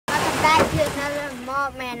back to another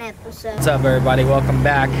Mothman episode. What's up, everybody? Welcome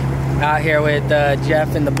back. Out here with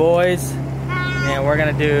Jeff and the boys. And we're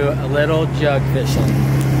gonna do a little jug fishing.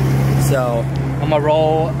 So I'm gonna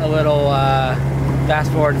roll a little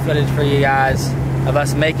fast forward footage for you guys of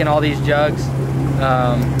us making all these jugs.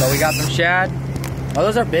 But we got some shad. Oh,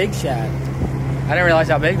 those are big shad. I didn't realize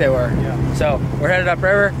how big they were. Yeah. So we're headed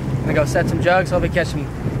upriver. Gonna go set some jugs. Hopefully catch some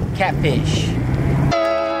catfish.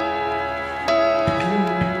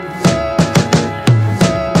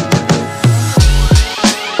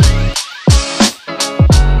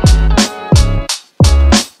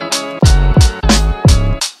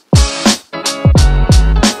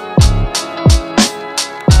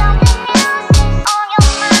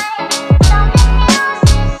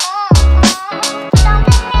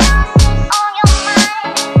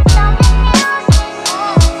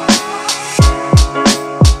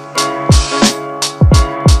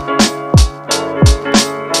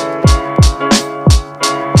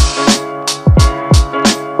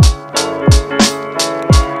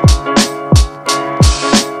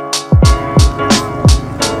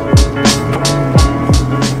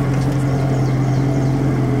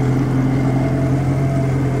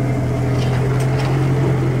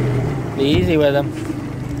 Be easy with them.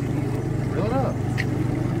 Fill it up.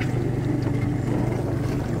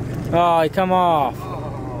 Oh, he come off.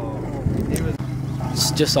 Oh, he was.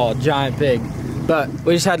 It's just all giant pig. But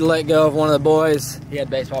we just had to let go of one of the boys. He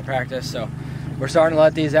had baseball practice, so we're starting to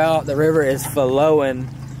let these out. The river is flowing,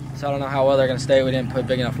 so I don't know how well they're gonna stay. We didn't put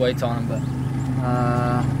big enough weights on them, but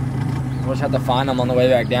we'll just have to find them on the way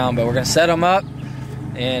back down. But we're gonna set them up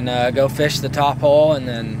and go fish the top hole, and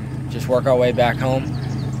then just work our way back home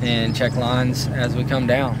and check lines as we come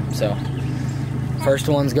down. So first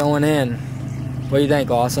one's going in. What do you think,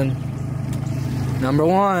 Lawson? Number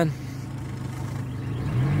one.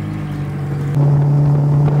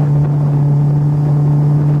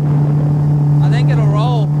 I think it'll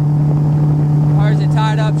roll. Or is it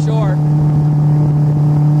tied up short?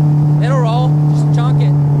 It'll roll. Just chunk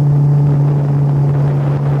it.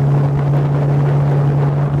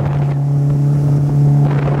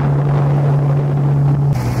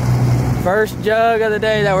 First jug of the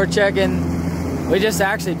day that we're checking. We just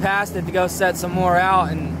actually passed it to go set some more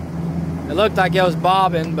out, and it looked like it was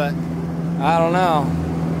bobbing, but I don't know.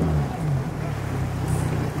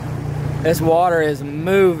 This water is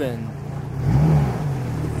moving.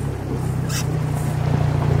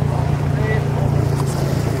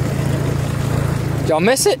 Did y'all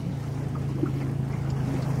miss it?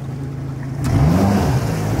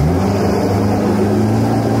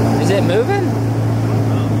 Is it moving?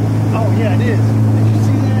 Oh yeah, it is. Did you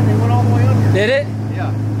see that? They went all the way under. Did it?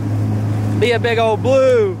 Yeah. Be a big old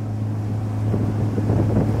blue.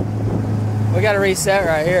 We got to reset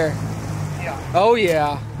right here. Yeah. Oh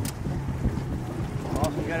yeah.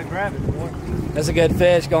 Also, gotta grab it, boy. That's a good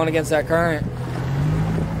fish going against that current.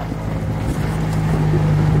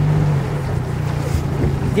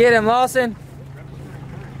 Get him, Lawson.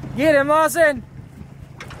 Get him, Lawson.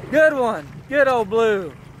 Good one. Good old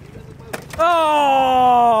blue.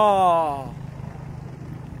 Oh!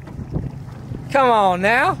 Come on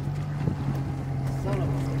now.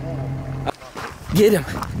 Get him.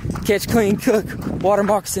 Catch, clean, cook. Water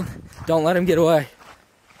moccasin. Don't let him get away.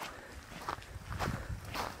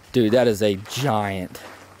 Dude, that is a giant.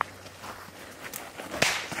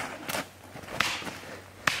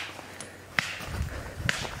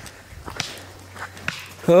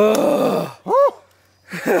 Oh!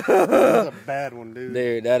 That's a bad one, dude.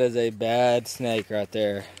 Dude, that is a bad snake right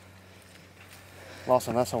there.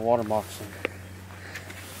 Lawson, that's a water moccasin.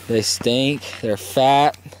 They stink. They're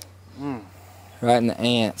fat. Mm. Right in the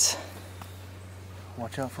ants.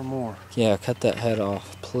 Watch out for more. Yeah, cut that head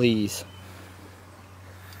off, please.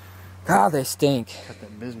 God, they stink. Cut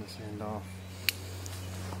that business end off.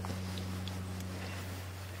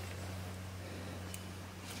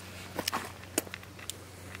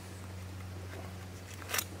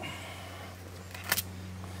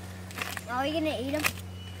 Are we gonna eat them?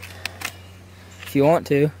 If you want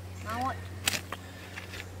to. I want.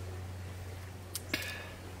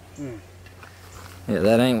 Yeah,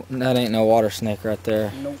 that ain't no water snake right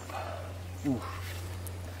there. Nope. Ooh.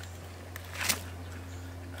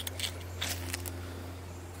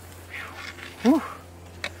 Whew.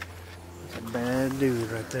 That's a bad dude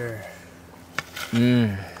right there.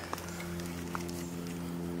 Mmm.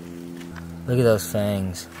 Look at those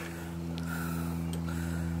fangs.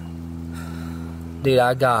 Dude,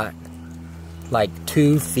 I got like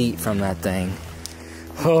 2 feet from that thing.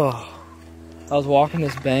 Oh. I was walking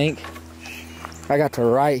this bank. I got to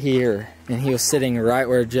right here, and he was sitting right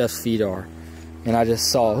where Jeff's feet are. and I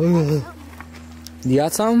just saw. You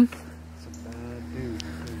got something? Dude.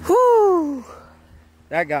 Whoo!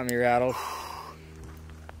 That got me rattled.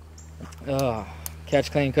 Ugh.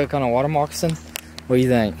 Catch, clean, cook on a water moccasin. What do you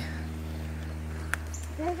think?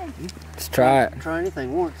 Let's try it. Try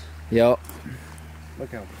anything once. Yup.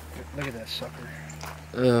 Look at that sucker.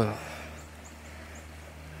 Ugh.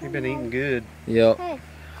 You've been eating good. Yup. Hey,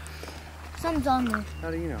 something's on me.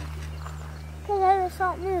 How do you know? Because I just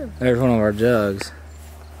saw it move. There's one of our jugs.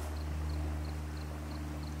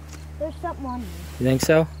 There's something on me. You think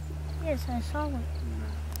so? Yes, I saw it.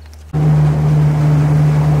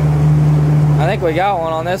 I think we got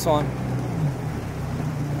one on this one.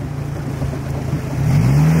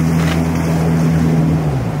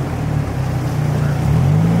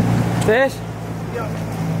 Fish?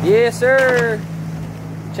 Yeah. Yes, sir.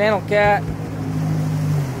 Channel cat.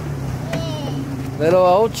 Little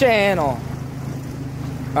old channel.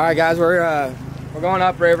 All right, guys, we're going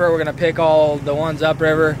upriver. We're gonna pick all the ones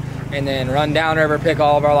upriver, and then run downriver, pick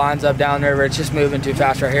all of our lines up downriver. It's just moving too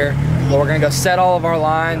fast right here. But we're gonna go set all of our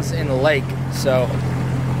lines in the lake. So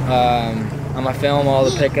I'm gonna film all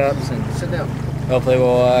the pickups, and Sit down. hopefully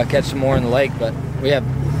we'll catch some more in the lake. But we have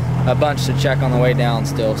a bunch to check on the way down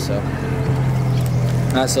still. So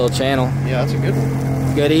nice little channel. Yeah, that's a good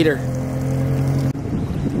one. Good eater.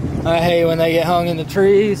 I hate when they get hung in the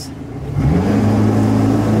trees.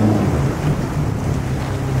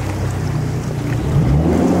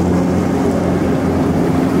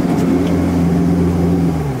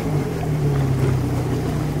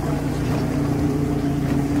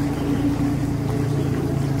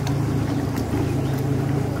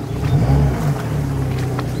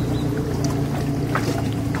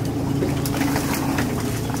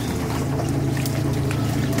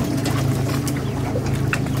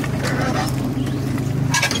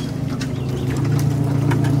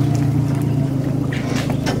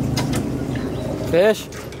 Fish?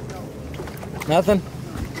 Nothing?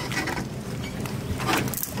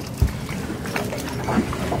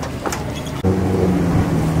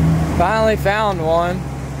 Finally found one.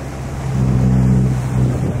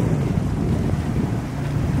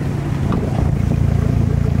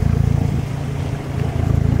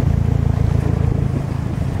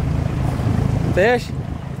 Fish?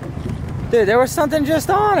 Dude, there was something just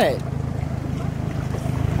on it.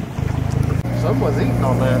 Someone's eating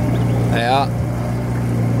on that. Yeah.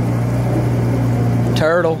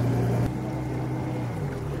 Turtle.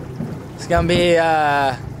 It's gonna be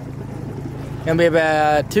about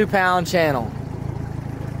a 2-pound channel.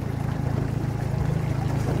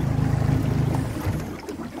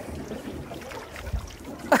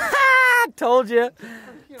 Told you,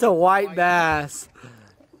 it's a white bass.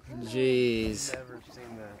 Jeez. Never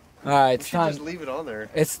seen that. All right, it's You should time. just leave it on there.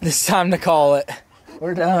 It's time to call it.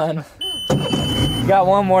 We're done. Got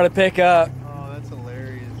one more to pick up. Oh, that's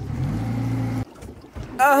hilarious.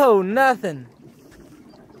 Oh, nothing.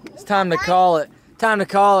 It's time to call it. Time to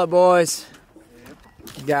call it, boys.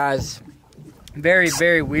 Guys, very,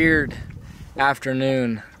 very weird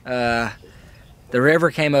afternoon. The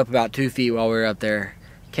river came up about 2 feet while we were up there.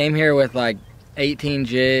 Came here with like 18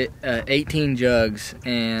 jugs,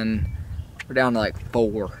 and we're down to like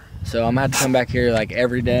 4. So I'm gonna have to come back here like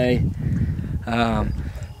every day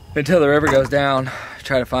until the river goes down,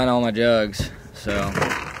 try to find all my jugs. So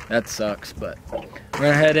that sucks, but we're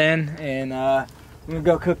gonna head in and I'm gonna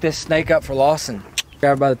go cook this snake up for Lawson.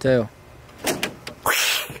 Grab it by the tail.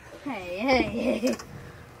 Hey.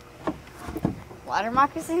 Water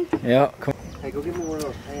moccasin? Yep. Come Hey, go get me one of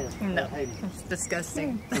those pants. No, Hey, it's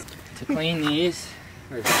disgusting. to clean these,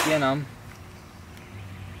 or skin them,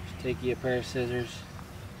 just take you a pair of scissors.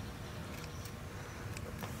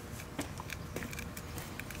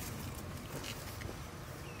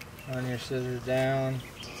 Run your scissors down.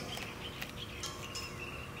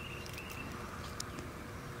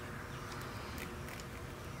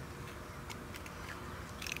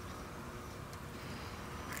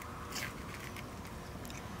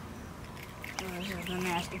 This is the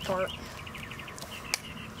nasty part.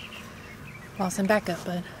 Lawson, back up,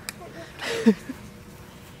 bud.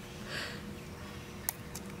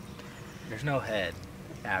 There's no head,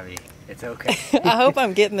 Abby. It's okay. I hope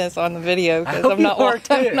I'm getting this on the video I because hope I'm not you are,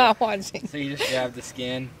 too. I'm not watching. So you just grab the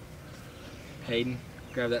skin. Hayden,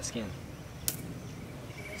 grab that skin.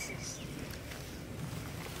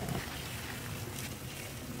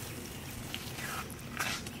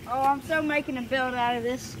 Oh, I'm so making a build out of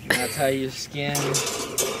this. That's how you skin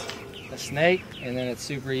a snake, and then it's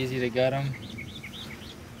super easy to gut them.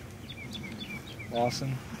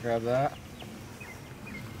 Lawson, grab that.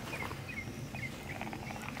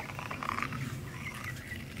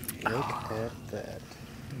 Look at that.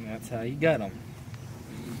 And that's how you get them.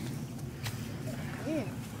 Yeah.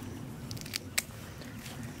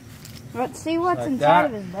 Let's see what's Like inside that.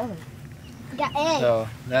 of his belly. Got eggs. So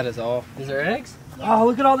that is all. Is there eggs? Oh,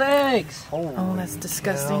 look at all the eggs. Oh, that's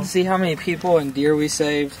disgusting. See how many people and deer we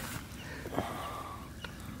saved?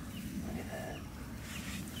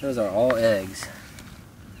 Those are all eggs.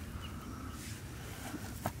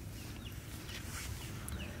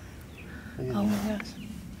 Oh my gosh.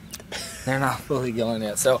 They're not fully going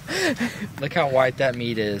yet. So look how white that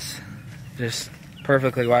meat is. Just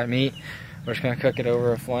perfectly white meat. We're just gonna cook it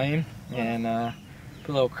over a flame and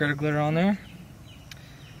put a little critter glitter on there.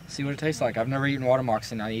 See what it tastes like. I've never eaten water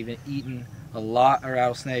moccasin. I've even eaten a lot of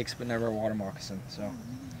rattlesnakes, but never a water moccasin. So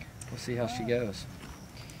we'll see how she goes.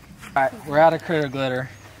 All right, we're out of critter glitter.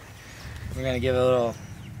 We're gonna give it a little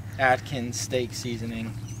Atkins steak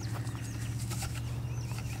seasoning.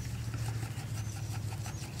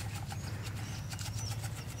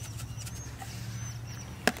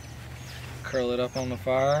 Curl it up on the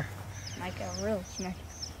fire. Like a real snack.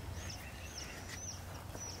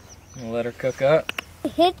 And let her cook up.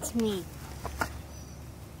 It hits me.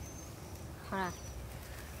 Hold on.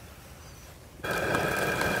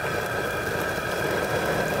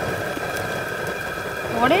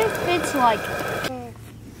 What if it's like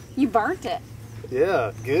you burnt it?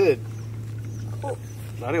 Yeah, good.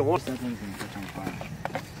 I didn't want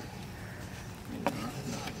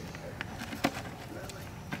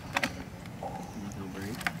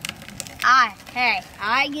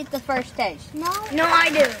I get the first taste. No, I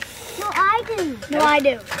do. No, I do. No, I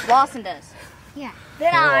do. Lawson does. Yeah.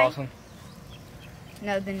 Then Here, I. Lawson.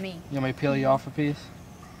 No, then me. You want me to peel you off a piece?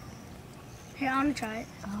 Here, I'm gonna try it.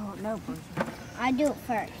 Oh no, Bruce. I do it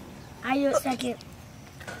first. I do it second.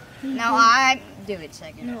 No, I do it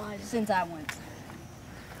second. No, I do. Since I went.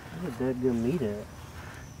 Look at that good meat at.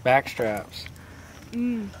 Back straps.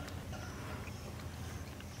 Mm.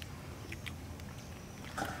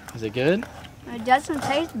 Is it good? It doesn't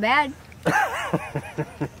taste bad.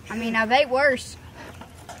 I mean, I've ate worse.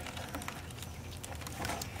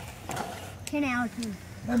 10 out of 10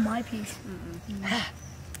 on my piece.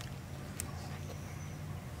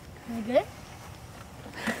 Is it good?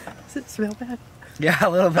 Does it smell bad? Yeah, a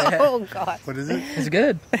little bit. Oh god. What is it? It's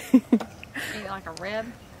good. Eat like a rib.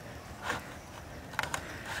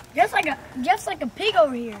 Just like a pig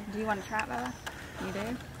over here. Do you want to try it, Bella? You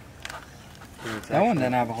do? That one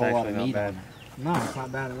didn't have a whole lot of not meat bad. on it. No, it's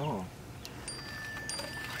not bad at all.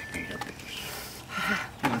 You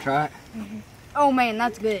want to try it? Oh man,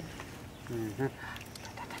 that's good. Let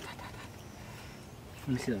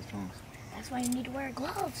me see those tongs. That's why you need to wear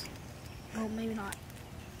gloves. Well, maybe not.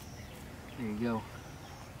 There you go.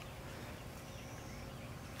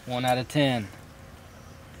 1 out of 10.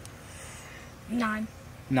 9.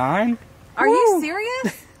 9? Are you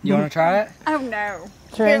serious? You want to try it? Oh no.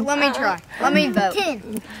 Try. Here, let me try. Let me vote.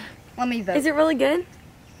 10. Let me vote. Is it really good?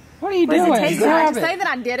 What are you What does doing? it taste Grab like? it. Say that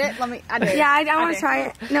I did it. I did. Yeah, I I want do. to try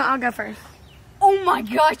it. No, I'll go first. Oh my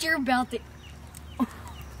gosh, you're about to.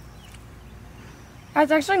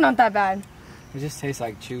 That's actually not that bad. It just tastes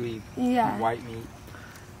like chewy Yeah. white meat.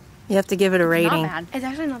 You have to give it a rating. Not bad. It's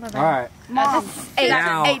actually not that bad. All right. Mom. 8,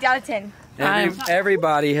 Now- 8 out of 10.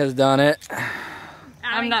 Everybody has done it.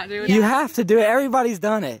 I'm not doing You have to do it. Everybody's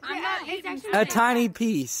done it. I'm not It's eating actually A tiny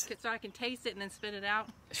piece. so I can taste it and then spit it out.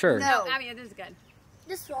 Sure. No. I mean, this is good.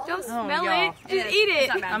 Just swallow Don't it. smell y'all. it. Just eat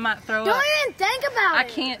it. I might throw Don't up. even think about I it.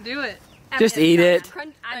 can't do it. Just eat it.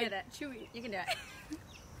 I did it. Chewy. You can do it.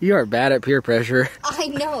 You are bad at peer pressure. I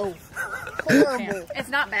know. Horrible. It's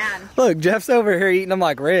not bad. Look, Jeff's over here eating them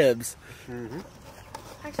like ribs.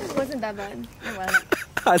 Actually, it wasn't that bad. It wasn't.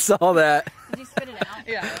 I saw that. Did you spit it out?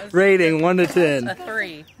 Yeah. It was Rating 1 to 10. a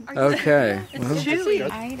 3. Okay. Well, Chewy.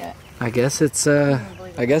 I ate it. I guess it's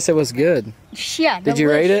I guess it was good. Yeah. Did you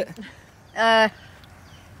rate it? I'm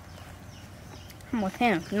with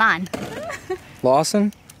him. 9.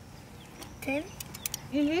 Lawson? 10?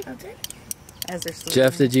 Mm-hmm. That's it. As they're sleeping.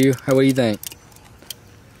 Jeff, did you? What do you think?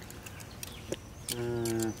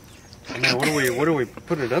 Man, what are we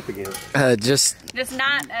putting it up against? Just It's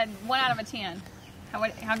not a 1 out of a 10. How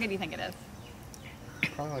good do you think it is?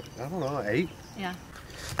 Probably like, I don't know, 8. Yeah.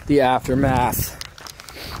 the aftermath.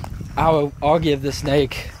 I'll give the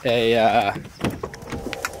snake a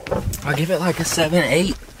I'll give it like a 7,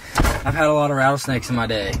 8. I've had a lot of rattlesnakes in my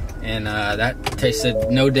day, and that tasted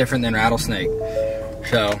no different than rattlesnake.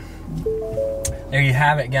 So there you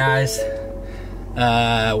have it, guys.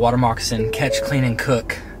 Water moccasin, catch, clean, and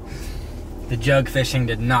cook. The jug fishing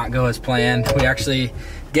did not go as planned. We actually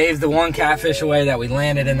gave the one catfish away that we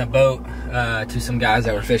landed in the boat to some guys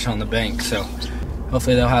that were fishing on the bank. So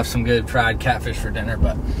hopefully they'll have some good fried catfish for dinner.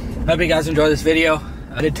 But hope you guys enjoy this video.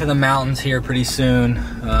 Headed to the mountains here pretty soon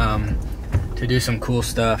to do some cool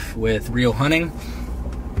stuff with reel hunting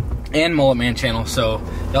and Mullet Man channel, so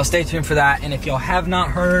y'all stay tuned for that. And if y'all have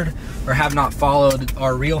not heard or have not followed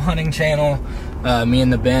our reel hunting channel, me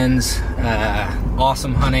and the Bens,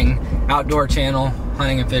 awesome hunting outdoor channel,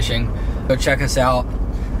 hunting and fishing, go check us out.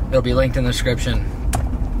 It'll be linked in the description.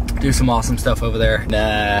 Do some awesome stuff over there.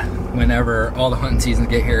 And whenever all the hunting seasons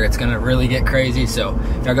get here, it's gonna really get crazy, so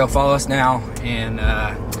y'all go follow us now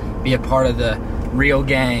and be a part of the reel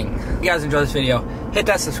gang. If you guys enjoy this video, hit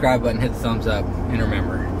that subscribe button, hit the thumbs up, and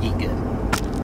remember, eat good.